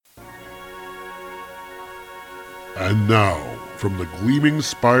And now, from the gleaming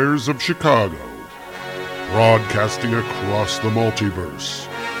spires of Chicago, broadcasting across the multiverse,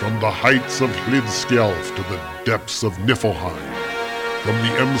 from the heights of Hlidskjalf to the depths of Niflheim, from the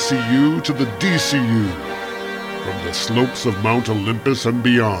MCU to the DCU, from the slopes of Mount Olympus and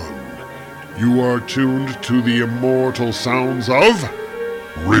beyond, you are tuned to the immortal sounds of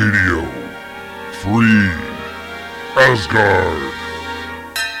Radio Free Asgard.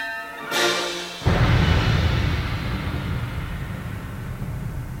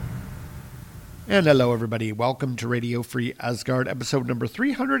 And hello, everybody. Welcome to Radio Free Asgard, episode number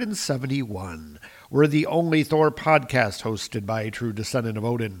 371. We're the only Thor podcast hosted by a true descendant of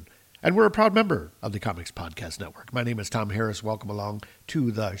Odin, and we're a proud member of the Comics Podcast Network. My name is Tom Harris. Welcome along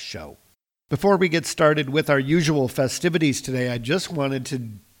to the show. Before we get started with our usual festivities today, I just wanted to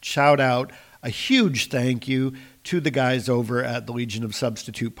shout out a huge thank you to the guys over at the Legion of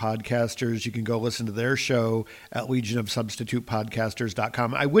Substitute Podcasters. You can go listen to their show at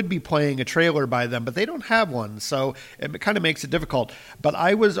legionofsubstitutepodcasters.com. I would be playing a trailer by them, but they don't have one, so it kind of makes it difficult. But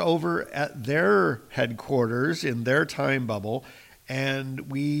I was over at their headquarters in their time bubble,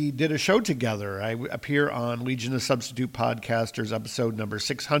 and we did a show together. I appear on Legion of Substitute Podcasters, episode number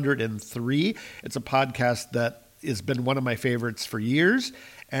 603. It's a podcast that has been one of my favorites for years.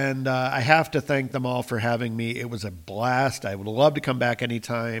 And I have to thank them all for having me. It was a blast. I would love to come back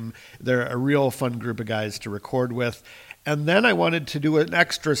anytime. They're a real fun group of guys to record with. And then I wanted to do an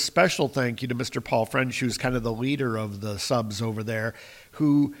extra special thank you to Mr. Paul French, who's kind of the leader of the subs over there,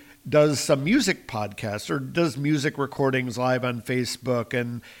 who does some music podcasts or does music recordings live on Facebook.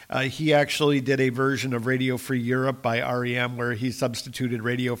 And he actually did a version of Radio Free Europe by REM where he substituted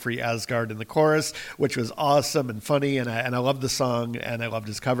Radio Free Asgard in the chorus, which was awesome and funny. And I loved the song and I loved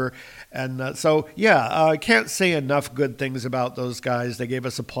his cover. And I can't say enough good things about those guys. They gave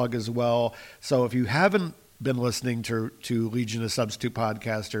us a plug as well. So if you haven't been listening to Legion of Substitute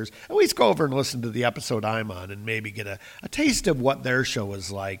Podcasters, at least go over and listen to the episode I'm on and maybe get a taste of what their show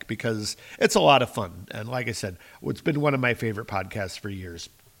is like, because it's a lot of fun. And like I said, it's been one of my favorite podcasts for years.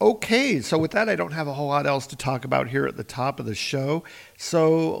 Okay, so with that, I don't have a whole lot else to talk about here at the top of the show.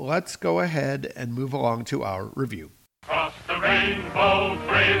 So let's go ahead and move along to our review. Cross the rainbow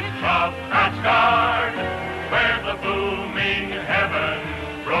bridge of Asgard, where the booming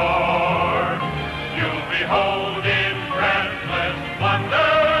heavens roar. You'll behold in breathless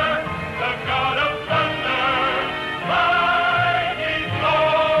wonder the god of thunder, mighty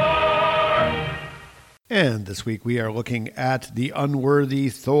Thor. And this week we are looking at the Unworthy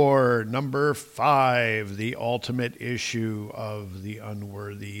Thor, number 5, the ultimate issue of the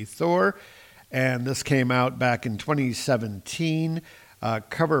Unworthy Thor. And this came out back in 2017.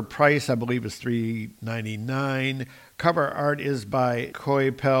 Cover price, I believe, is $3.99. Cover art is by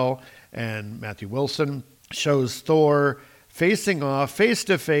Coipel and Matthew Wilson. Shows Thor facing off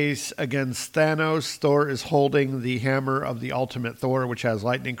face-to-face against Thanos. Thor is holding the hammer of the ultimate Thor, which has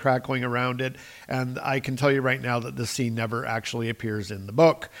lightning crackling around it. And I can tell you right now that this scene never actually appears in the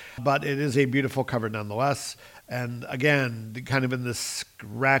book. But it is a beautiful cover nonetheless. And again, kind of in this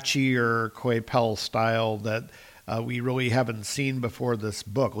scratchier Coipel style that we really haven't seen before this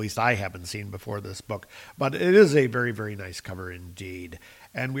book. At least I haven't seen before this book. But it is a very, very nice cover indeed.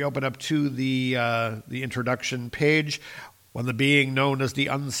 And we open up to the introduction page. When the being known as the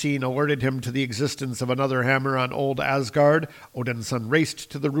Unseen alerted him to the existence of another hammer on old Asgard, Odin's son raced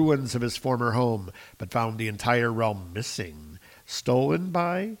to the ruins of his former home, but found the entire realm missing, stolen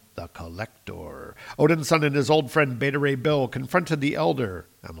by the Collector. Odinson and his old friend Beta Ray Bill confronted the Elder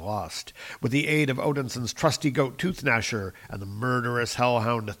and lost. With the aid of Odinson's trusty goat Toothnasher and the murderous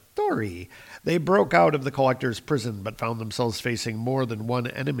hellhound Thori, they broke out of the Collector's prison but found themselves facing more than one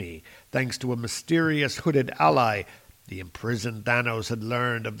enemy. Thanks to a mysterious hooded ally, the imprisoned Thanos had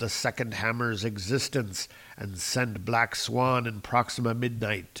learned of the second hammer's existence and sent Black Swan and Proxima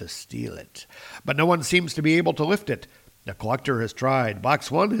Midnight to steal it. But no one seems to be able to lift it. The Collector has tried, Black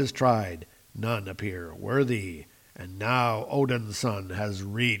Swan has tried, none appear worthy, and now Odin's son has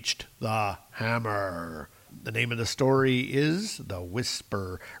reached the hammer. The name of the story is The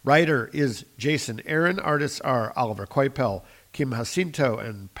Whisper. Writer is Jason Aaron. Artists are Oliver Coipel, Kim Jacinto,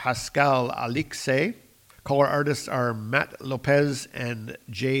 and Pascal Alixe. Color artists are Matt Lopez and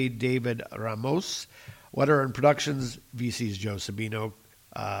J. David Ramos. Letter and productions, VC's Joe Sabino.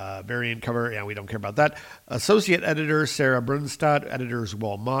 Variant cover, we don't care about that. Associate editor, Sarah Brunstad. Editors,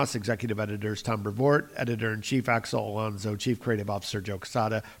 Will Moss. Executive editors, Tom Brevoort. Editor-in-chief, Axel Alonso. Chief creative officer, Joe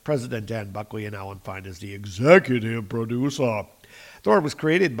Quesada. President, Dan Buckley. And Alan Fine is the executive producer. Thor was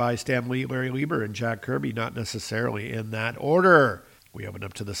created by Stan Lee, Larry Lieber, and Jack Kirby, not necessarily in that order. We open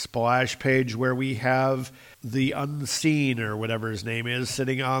up to the splash page where we have the Unseen, or whatever his name is,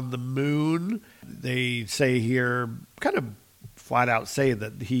 sitting on the moon. They say here, kind of flat out say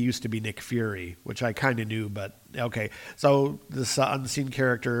that he used to be Nick Fury, which I kind of knew, but okay. So this unseen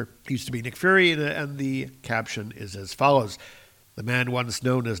character used to be Nick Fury, and the caption is as follows. The man once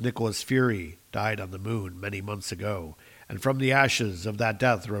known as Nicholas Fury died on the moon many months ago, and from the ashes of that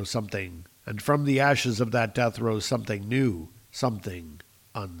death rose something new, something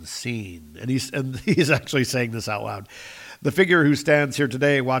unseen. And he's actually saying this out loud. The figure who stands here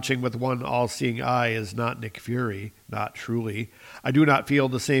today watching with one all-seeing eye is not Nick Fury, not truly. I do not feel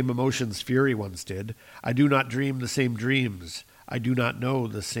the same emotions Fury once did. I do not dream the same dreams. I do not know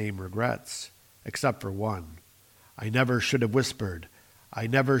the same regrets, except for one. I never should have whispered. I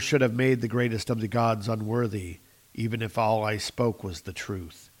never should have made the greatest of the gods unworthy, even if all I spoke was the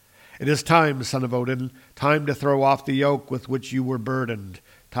truth. It is time, son of Odin, time to throw off the yoke with which you were burdened,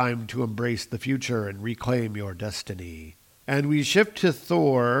 time to embrace the future and reclaim your destiny. And we shift to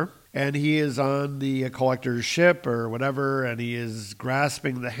Thor, and he is on the collector's ship or whatever, and he is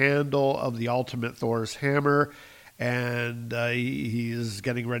grasping the handle of the ultimate Thor's hammer, and he is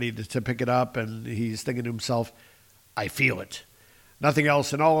getting ready to pick it up, and he's thinking to himself, I feel it. Nothing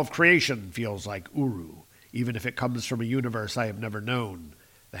else in all of creation feels like Uru, even if it comes from a universe I have never known.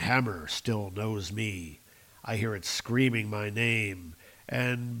 The hammer still knows me. I hear it screaming my name.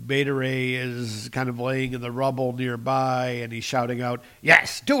 And Beta Ray is kind of laying in the rubble nearby, and he's shouting out,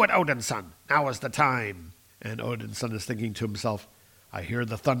 Yes, do it, Odinson! Now is the time! And Odinson is thinking to himself, I hear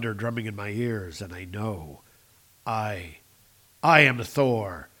the thunder drumming in my ears, and I know. I am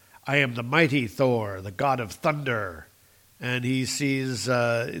Thor. I am the mighty Thor, the god of thunder. And he sees,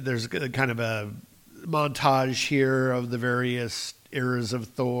 there's kind of a montage here of the various eras of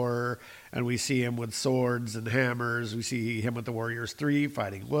Thor, and we see him with swords and hammers. We see him with the Warriors 3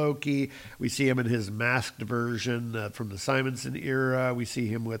 fighting Loki. We see him in his masked version from the Simonson era. We see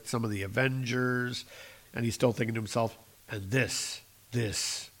him with some of the Avengers, and he's still thinking to himself, and this,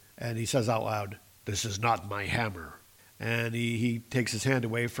 and he says out loud, this is not my hammer. And he takes his hand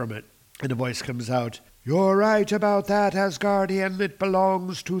away from it, and a voice comes out, You're right about that, Asgardian. It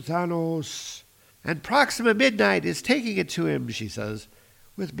belongs to Thanos. And Proxima Midnight is taking it to him, she says,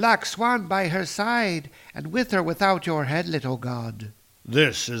 with Black Swan by her side, and with or without your head, little god.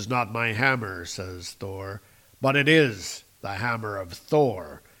 This is not my hammer, says Thor, but it is the hammer of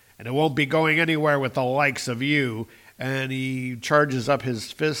Thor, and it won't be going anywhere with the likes of you. And he charges up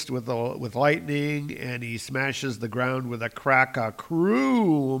his fist with lightning, and he smashes the ground with a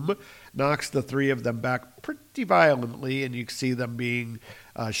crack-a-croom, knocks the three of them back pretty violently, and you can see them being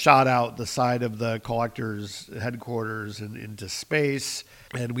shot out the side of the collector's headquarters and into space.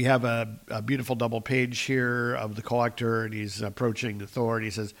 And we have a beautiful double page here of the collector, and he's approaching Thor, and he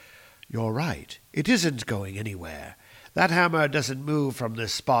says, You're right. It isn't going anywhere. That hammer doesn't move from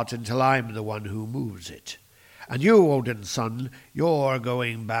this spot until I'm the one who moves it. And you, Odin's son, you're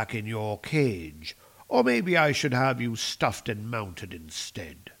going back in your cage. Or maybe I should have you stuffed and mounted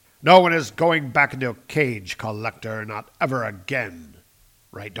instead. No one is going back into a cage, Collector, not ever again.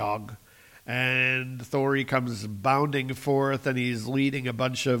 Right, dog? And Thor, he comes bounding forth, and he's leading a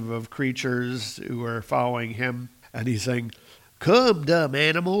bunch of creatures who are following him. And he's saying, Come, dumb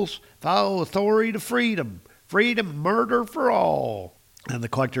animals, follow Thor to freedom. Freedom, murder for all. And the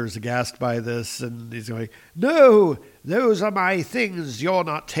collector is aghast by this, and he's going, No, those are my things. You're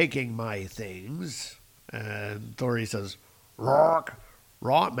not taking my things. And Thor, he says, Rock,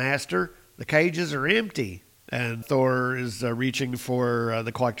 master. The cages are empty. And Thor is reaching for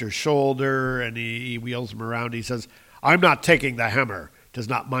the collector's shoulder, and he wheels him around. He says, I'm not taking the hammer. 'Tis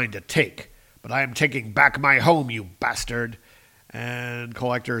not mine to take, but I am taking back my home, you bastard. And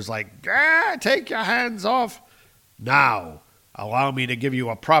collector's like, take your hands off. Now, allow me to give you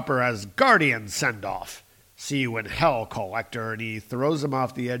a proper Asgardian send-off. See you in hell, Collector. And he throws him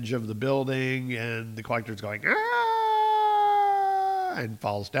off the edge of the building, and the Collector's going, and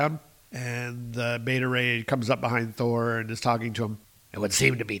falls down. And Beta Ray comes up behind Thor and is talking to him. It would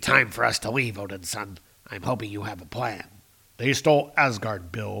seem to be time for us to leave, Odin's son. I'm hoping you have a plan. They stole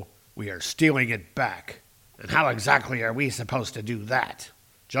Asgard, Bill. We are stealing it back. And how exactly are we supposed to do that?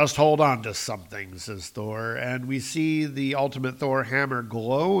 Just hold on to something, says Thor, and we see the ultimate Thor hammer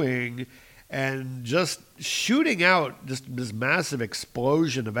glowing and just shooting out just this massive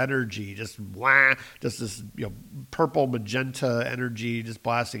explosion of energy, just this purple magenta energy just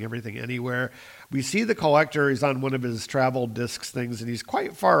blasting everything anywhere. We see the collector, he's on one of his travel discs things, and he's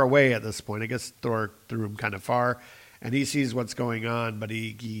quite far away at this point. I guess Thor threw him kind of far, and he sees what's going on, but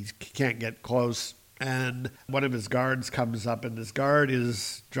he can't get close. And one of his guards comes up, and this guard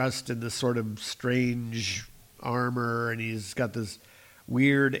is dressed in this sort of strange armor, and he's got this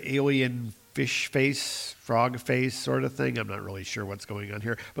weird alien fish face, frog face sort of thing. I'm not really sure what's going on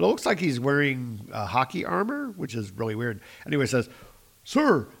here, but it looks like he's wearing hockey armor, which is really weird. Anyway, says,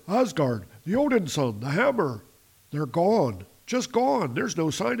 "Sir, Asgard, the Odin son, the hammer, they're gone, just gone. There's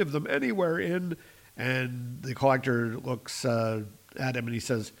no sign of them anywhere in..." And the collector looks at him and he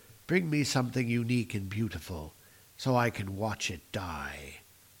says, "Bring me something unique and beautiful so I can watch it die."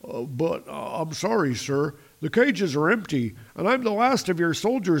 But I'm sorry, sir. The cages are empty, and I'm the last of your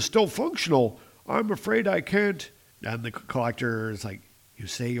soldiers still functional. I'm afraid I can't." And the collector is like, "You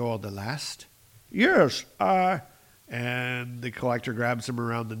say you're the last?" "Yes, And the collector grabs him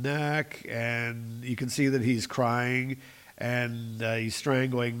around the neck, and you can see that he's crying, and he's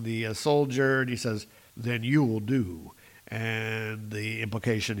strangling the soldier, and he says, "Then you will do." And the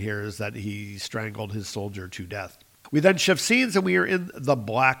implication here is that he strangled his soldier to death. We then shift scenes, and we are in the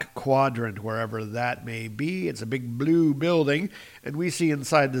Black Quadrant, wherever that may be. It's a big blue building, and we see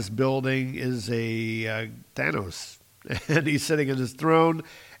inside this building is a Thanos, and he's sitting in his throne,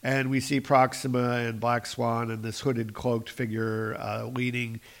 and we see Proxima and Black Swan and this hooded, cloaked figure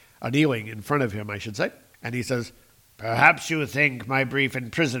kneeling in front of him, I should say. And he says, "Perhaps you think my brief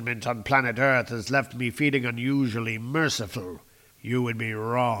imprisonment on planet Earth has left me feeling unusually merciful. You would be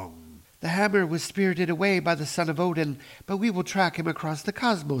wrong. The hammer was spirited away by the son of Odin, but we will track him across the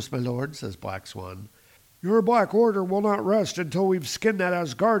cosmos, my lord," says Black Swan. "Your Black Order will not rest until we've skinned that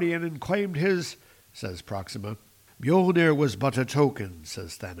Asgardian and claimed his," says Proxima. "Mjolnir was but a token,"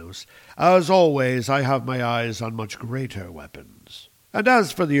 says Thanos. "As always, I have my eyes on much greater weapons. And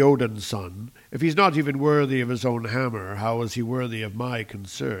as for the Odin son, if he's not even worthy of his own hammer, how is he worthy of my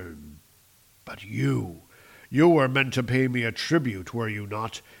concern? But you were meant to pay me a tribute, were you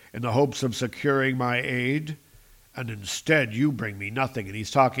not, in the hopes of securing my aid? And instead you bring me nothing." And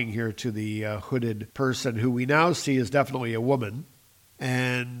he's talking here to the hooded person, who we now see is definitely a woman.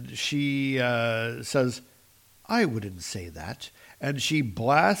 And she says, "I wouldn't say that." And she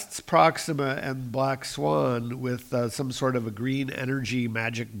blasts Proxima and Black Swan with some sort of a green energy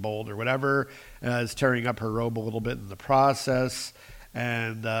magic bolt or whatever. Is tearing up her robe a little bit in the process.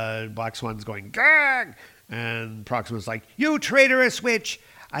 And Black Swan's going, "Gag!" And Proxima's like, "You traitorous witch!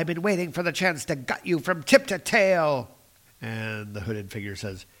 I've been waiting for the chance to gut you from tip to tail." And the hooded figure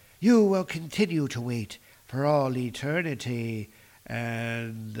says, "You will continue to wait for all eternity."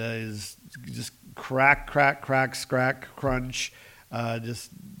 And is just crack, scrack, crunch, just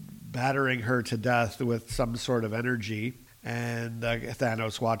battering her to death with some sort of energy. And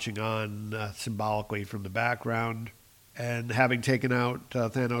Thanos watching on symbolically from the background. And having taken out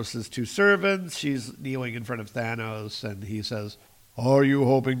Thanos' two servants, she's kneeling in front of Thanos, and he says, "Are you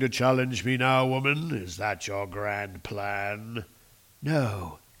hoping to challenge me now, woman? Is that your grand plan?"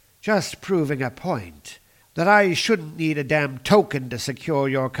 "No, just proving a point. That I shouldn't need a damn token to secure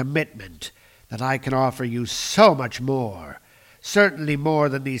your commitment. That I can offer you so much more. Certainly more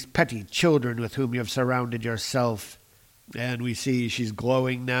than these petty children with whom you have surrounded yourself." And we see she's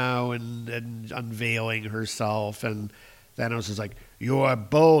glowing now and unveiling herself. And Thanos is like, "You are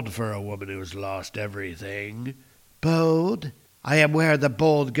bold for a woman who's lost everything." "Bold? I am where the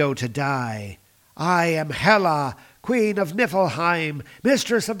bold go to die. I am Hela, queen of Niflheim,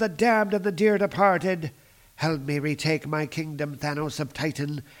 mistress of the damned and the dear departed. Help me retake my kingdom, Thanos of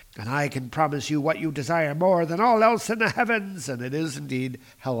Titan, and I can promise you what you desire more than all else in the heavens." And it is indeed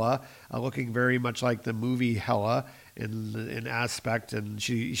Hela, looking very much like the movie Hela in aspect, and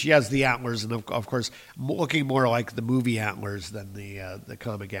she has the antlers, and of course looking more like the movie antlers than the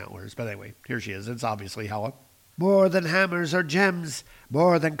comic antlers. But anyway, here she is. It's obviously Hela. "More than hammers or gems,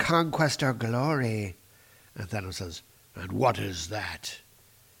 more than conquest or glory." And Thanos says, "And what is that?"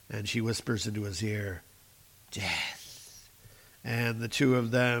 And she whispers into his ear, "Death." And the two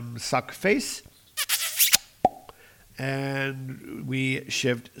of them suck face. And we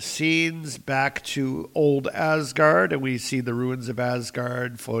shift scenes back to old Asgard, and we see the ruins of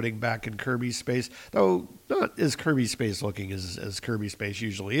Asgard floating back in Kirby space, though not as Kirby space looking as Kirby space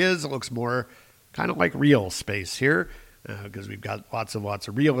usually is. It looks more kind of like real space here, because we've got lots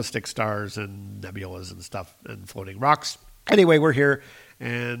of realistic stars and nebulas and stuff and floating rocks. Anyway, we're here,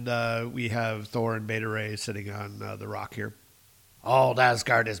 and we have Thor and Beta Ray sitting on the rock here. "Old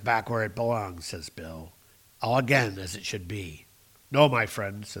Asgard is back where it belongs," says Bill. "All again as it should be." "No, my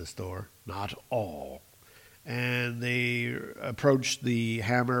friend," says Thor, "not all." And they approach the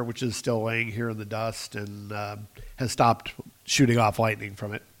hammer, which is still laying here in the dust and has stopped shooting off lightning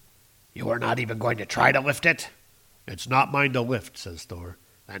from it. "You are not even going to try to lift it?" "It's not mine to lift," says Thor.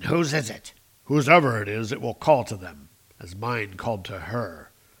 "Then whose is it?" Whoever it is, it will call to them, as mine called to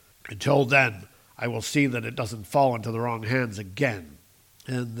her. Until then, I will see that it doesn't fall into the wrong hands again."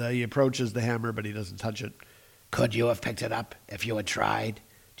 And he approaches the hammer, but he doesn't touch it. "Could you have picked it up if you had tried?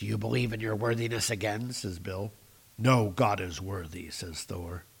 Do you believe in your worthiness again?" says Bill. "No god is worthy," says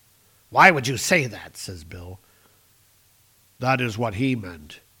Thor. "Why would you say that?" says Bill. "That is what he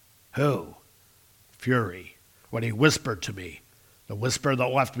meant." "Who?" "Fury. When he whispered to me, the whisper that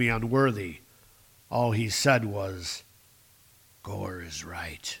left me unworthy, all he said was, 'Gorr is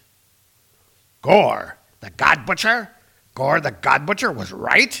right.'" "Gorr, the God Butcher? Gorr the God Butcher was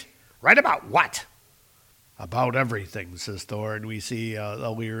right? Right about what?" "About everything," says Thor, and we see a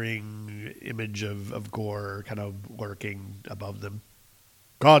leering image of Gorr kind of lurking above them.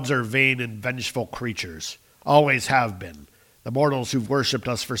 "Gods are vain and vengeful creatures, always have been. The mortals who've worshipped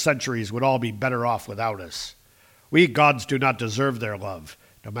us for centuries would all be better off without us. We gods do not deserve their love,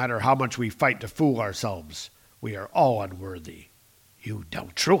 no matter how much we fight to fool ourselves. We are all unworthy." "You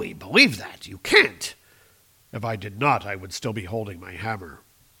don't truly believe that. You can't." "If I did not, I would still be holding my hammer."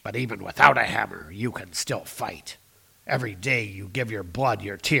 "But even without a hammer, you can still fight. Every day you give your blood,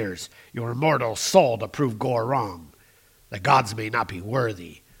 your tears, your immortal soul to prove Gorr wrong. The gods may not be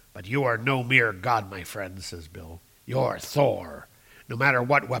worthy, but you are no mere god, my friend," says Bill. "You're Thor. No matter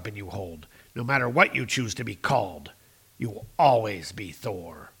what weapon you hold, no matter what you choose to be called, you will always be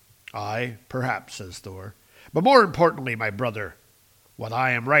Thor." "Aye, perhaps," says Thor. "But more importantly, my brother, what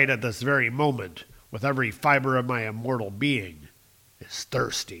I am right at this very moment, with every fiber of my immortal being, is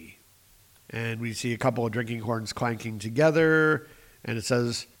thirsty." And we see a couple of drinking horns clanking together, and it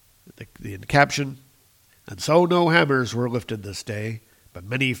says, in the caption, "And so no hammers were lifted this day, but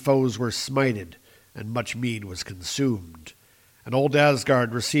many foes were smited, and much mead was consumed. And old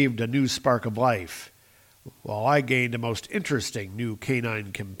Asgard received a new spark of life, while I gained a most interesting new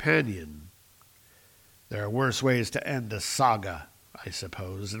canine companion. There are worse ways to end a saga, I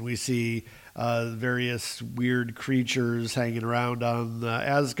suppose." And we see various weird creatures hanging around on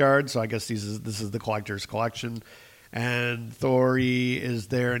Asgard, so I guess this is the collector's collection. And Thor is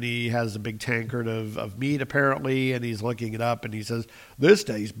there, and he has a big tankard of meat, apparently, and he's looking it up, and he says, "This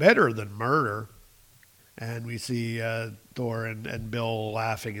tastes better than murder." And we see Thor and Bill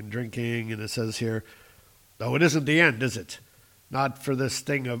laughing and drinking, and it says here, "Though it isn't the end, is it? Not for this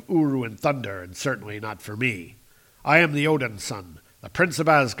thing of Uru and thunder, and certainly not for me. I am the Odin's son, the Prince of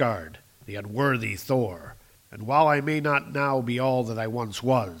Asgard, the unworthy Thor, and while I may not now be all that I once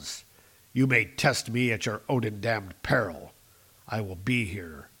was, you may test me at your Odin-damned peril. I will be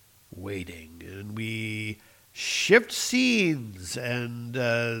here, waiting." And we shift scenes, and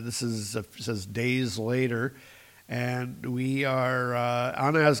this says days later, and we are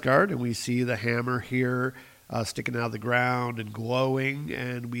on Asgard, and we see the hammer here sticking out of the ground and glowing,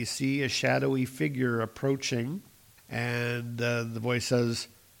 and we see a shadowy figure approaching, and the voice says,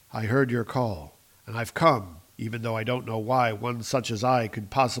 "I heard your call, and I've come, even though I don't know why one such as I could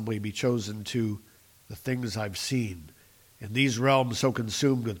possibly be chosen to the things I've seen. In these realms so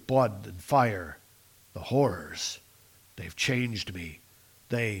consumed with blood and fire, the horrors, they've changed me.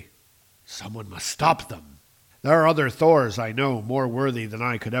 Someone must stop them. There are other Thors I know more worthy than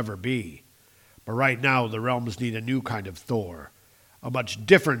I could ever be. But right now the realms need a new kind of Thor, a much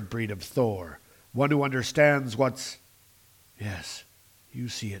different breed of Thor, one who understands what's... Yes, you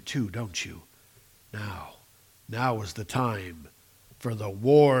see it too, don't you? Now is the time for the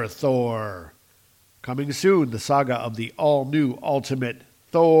War Thor. Coming soon, the saga of the all-new Ultimate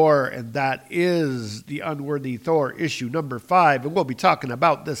Thor, and that is the Unworthy Thor issue number 5, and we'll be talking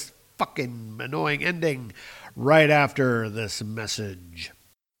about this fucking annoying ending right after this message.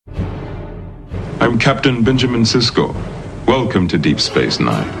 I'm Captain Benjamin Sisko. Welcome to Deep Space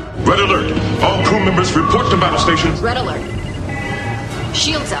Nine. Red alert! All crew members report to battle stations. Red alert.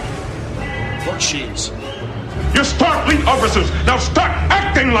 Shields up. What shields? You're Starfleet officers! Now start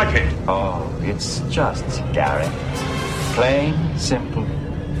acting like it! Oh, it's just Garrett. Plain, simple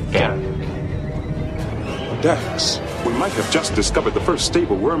Garrett. Dax, we might have just discovered the first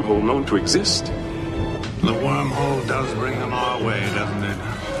stable wormhole known to exist. The wormhole does bring them our way, doesn't it?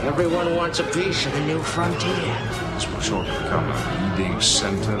 Everyone wants a piece of the new frontier. This will shortly become a leading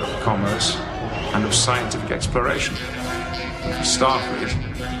center of commerce and of scientific exploration. And for Starfleet,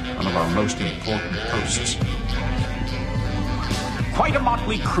 one of our most important posts. Quite a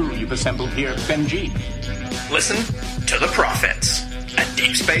motley crew you've assembled here, Benji. Listen to the Prophets, a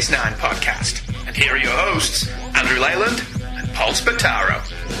Deep Space Nine podcast. And here are your hosts, Andrew Leyland and Paul Spataro.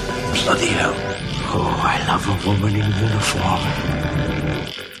 Bloody hell. Oh, I love a woman in uniform.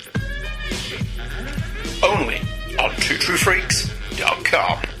 Only on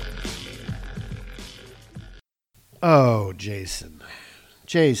TwoTrueFreaks.com. Oh, Jason.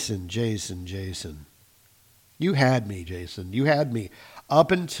 Jason. You had me, Jason. You had me.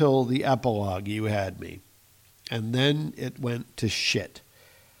 Up until the epilogue, you had me. And then it went to shit.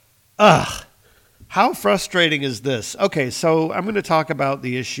 Ugh. How frustrating is this? Okay, so I'm going to talk about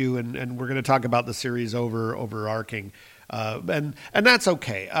the issue, and we're going to talk about the series overarching. And that's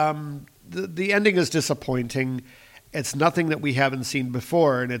okay. The ending is disappointing. It's nothing that we haven't seen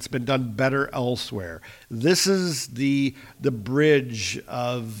before, and it's been done better elsewhere. This is the bridge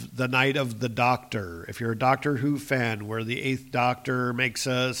of the Night of the Doctor. If you're a Doctor Who fan, where the 8th Doctor makes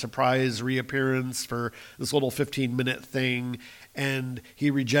a surprise reappearance for this little 15-minute thing, and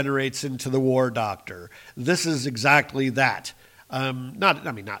he regenerates into the War Doctor. This is exactly that.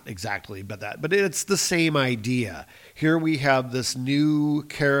 Not exactly, but it's the same idea. Here we have this new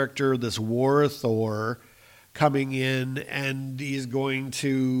character, this War Thor, coming in, and he's going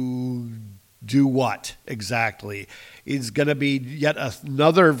to do what exactly? He's going to be yet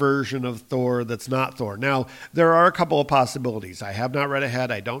another version of Thor that's not Thor. Now, there are a couple of possibilities. I have not read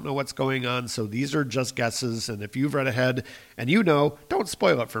ahead. I don't know what's going on, so these are just guesses, and if you've read ahead and you know, don't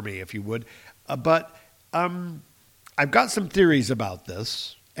spoil it for me if you would. But I've got some theories about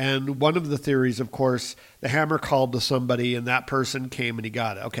this. And one of the theories, of course, the hammer called to somebody and that person came and he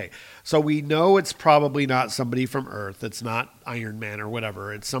got it. Okay, so we know it's probably not somebody from Earth. It's not Iron Man or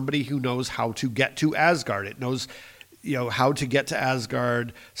whatever. It's somebody who knows how to get to Asgard. It knows, how to get to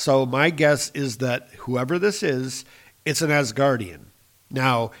Asgard. So my guess is that whoever this is, it's an Asgardian.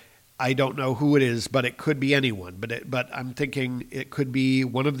 Now, I don't know who it is, but it could be anyone. But I'm thinking it could be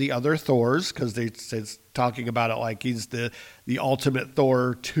one of the other Thors, because it's talking about it like he's the ultimate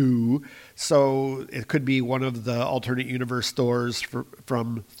Thor 2. So it could be one of the alternate universe Thors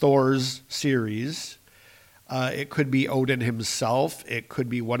from Thor's series. It could be Odin himself. It could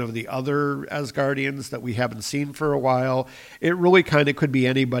be one of the other Asgardians that we haven't seen for a while. It really kind of could be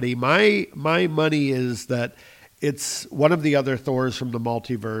anybody. My money is that it's one of the other Thors from the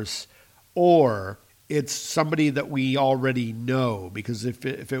multiverse, or it's somebody that we already know, because if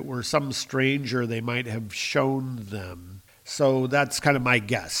it were some stranger, they might have shown them. So that's kind of my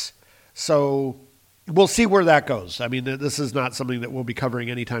guess. So we'll see where that goes. I mean, this is not something that we'll be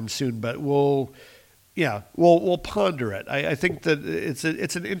covering anytime soon, but we'll ponder it. I think that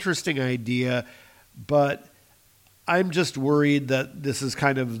it's an interesting idea, but I'm just worried that this is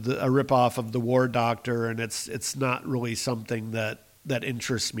kind of a ripoff of the War Doctor, and it's not really something that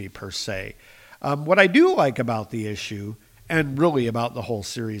interests me per se. What I do like about the issue, and really about the whole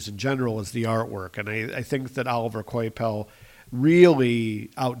series in general, is the artwork. And I think that Oliver Coipel really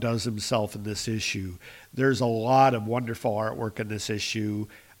outdoes himself in this issue. There's a lot of wonderful artwork in this issue.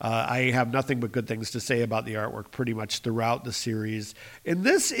 I have nothing but good things to say about the artwork pretty much throughout the series. In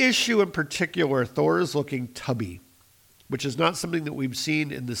this issue in particular, Thor is looking tubby, which is not something that we've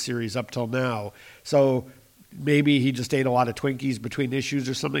seen in the series up till now. So maybe he just ate a lot of Twinkies between issues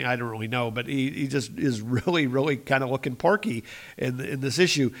or something. I don't really know, but he just is really, really kind of looking porky in this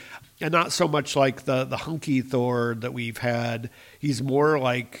issue. And not so much like the hunky Thor that we've had. He's more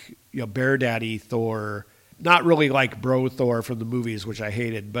like Bear Daddy Thor, not really like Bro Thor from the movies, which I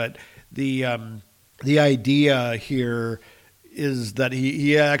hated. But the idea here is that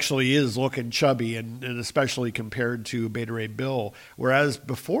he actually is looking chubby, and especially compared to Beta Ray Bill, whereas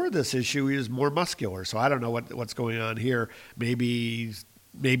before this issue he was more muscular. So I don't know what's going on here. Maybe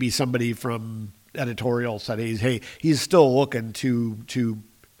somebody from editorial said he's still looking too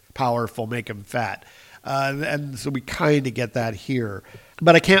powerful, make him fat, and so we kind of get that here.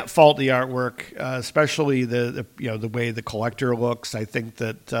 But I can't fault the artwork, especially the way the collector looks. I think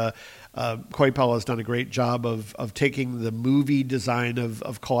that Coipel has done a great job of taking the movie design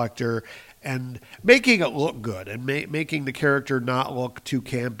of Collector and making it look good, and making the character not look too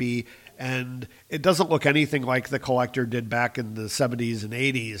campy. And it doesn't look anything like the Collector did back in the 70s and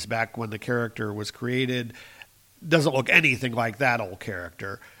 80s, back when the character was created. Doesn't look anything like that old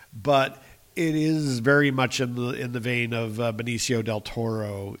character, but it is very much in the vein of Benicio del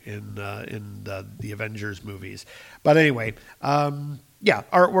Toro in the Avengers movies. But anyway,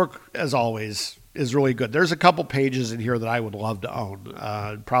 artwork, as always, is really good. There's a couple pages in here that I would love to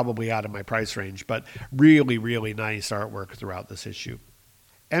own, probably out of my price range, but really, really nice artwork throughout this issue.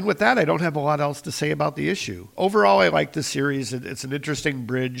 And with that, I don't have a lot else to say about the issue. Overall, I like this series. It's an interesting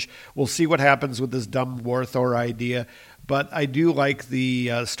bridge. We'll see what happens with this dumb War Thor idea, but I do like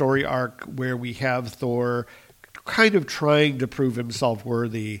the story arc where we have Thor kind of trying to prove himself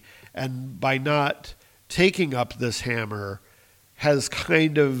worthy, and by not taking up this hammer, has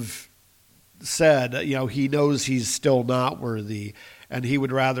kind of said, he knows he's still not worthy. and he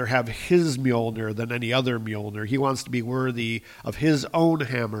would rather have his Mjolnir than any other Mjolnir. He wants to be worthy of his own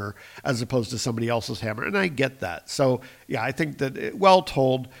hammer as opposed to somebody else's hammer, and I get that. So, yeah, I think that well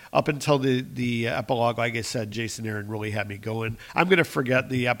told up until the epilogue. Like I said, Jason Aaron really had me going. I'm going to forget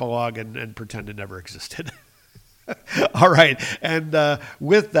the epilogue and pretend it never existed. All right, and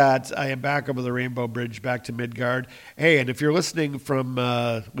with that, I am back over the Rainbow Bridge, back to Midgard. Hey, and if you're listening from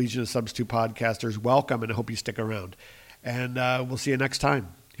Legion of Subs 2 podcasters, welcome, and I hope you stick around. And we'll see you next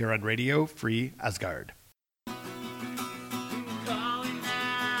time here on Radio Free Asgard.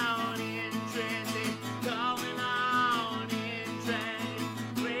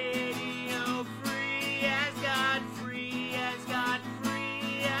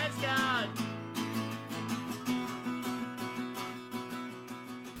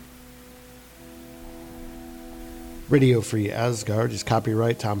 Radio Free Asgard is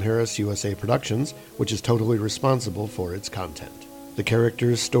copyright Tom Harris USA Productions, which is totally responsible for its content. The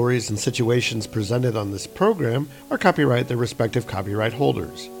characters, stories, and situations presented on this program are copyright their respective copyright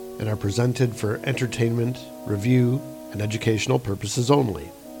holders and are presented for entertainment, review, and educational purposes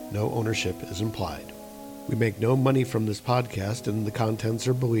only. No ownership is implied. We make no money from this podcast, and the contents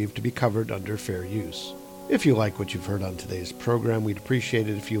are believed to be covered under fair use. If you like what you've heard on today's program, we'd appreciate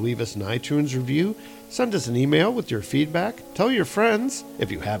it if you leave us an iTunes review, send us an email with your feedback, tell your friends,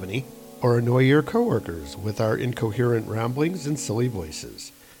 if you have any, or annoy your coworkers with our incoherent ramblings and silly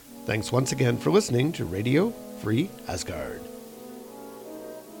voices. Thanks once again for listening to Radio Free Asgard.